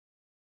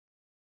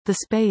The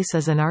Space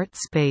is an art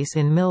space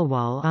in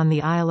Millwall on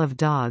the Isle of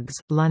Dogs,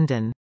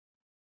 London.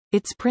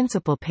 Its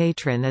principal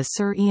patron is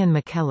Sir Ian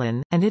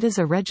McKellen, and it is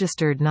a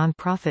registered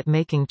non-profit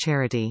making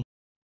charity.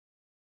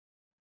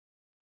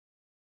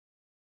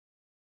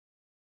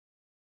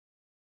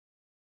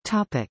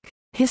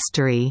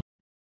 History.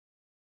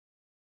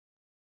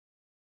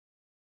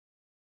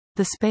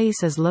 The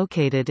Space is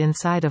located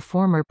inside a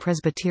former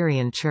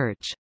Presbyterian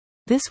church.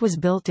 This was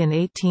built in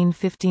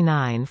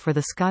 1859 for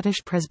the Scottish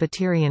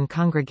Presbyterian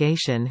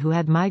congregation who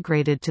had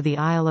migrated to the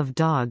Isle of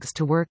Dogs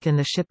to work in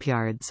the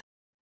shipyards.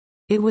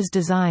 It was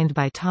designed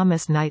by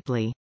Thomas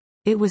Knightley.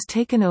 It was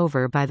taken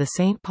over by the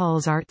St.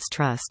 Paul's Arts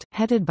Trust,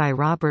 headed by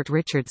Robert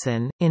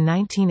Richardson, in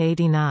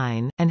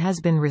 1989, and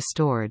has been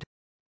restored.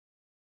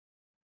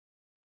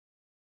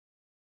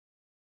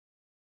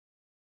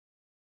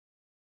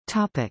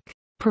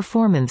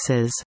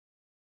 Performances.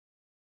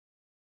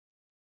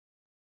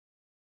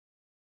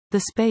 The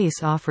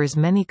Space offers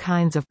many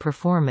kinds of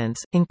performance,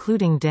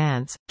 including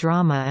dance,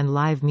 drama and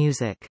live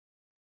music.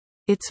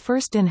 Its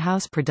first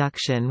in-house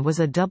production was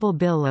a double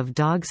bill of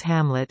Dogs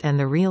Hamlet and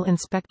The Real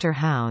Inspector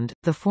Hound,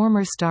 the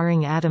former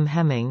starring Adam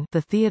Hemming,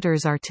 the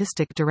theatre's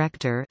artistic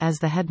director, as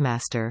the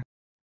headmaster.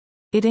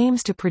 It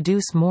aims to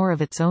produce more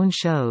of its own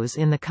shows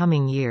in the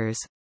coming years.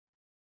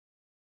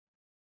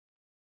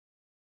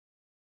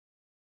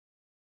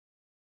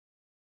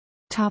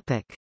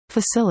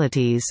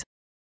 Facilities.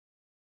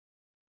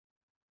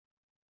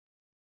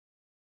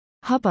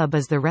 Hubbub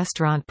is the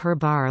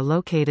restaurant-per-bar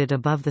located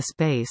above the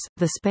Space.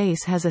 The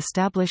Space has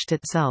established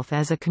itself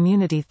as a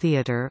community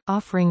theatre,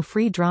 offering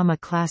free drama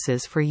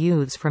classes for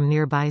youths from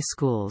nearby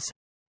schools.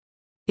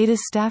 It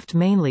is staffed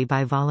mainly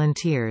by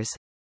volunteers.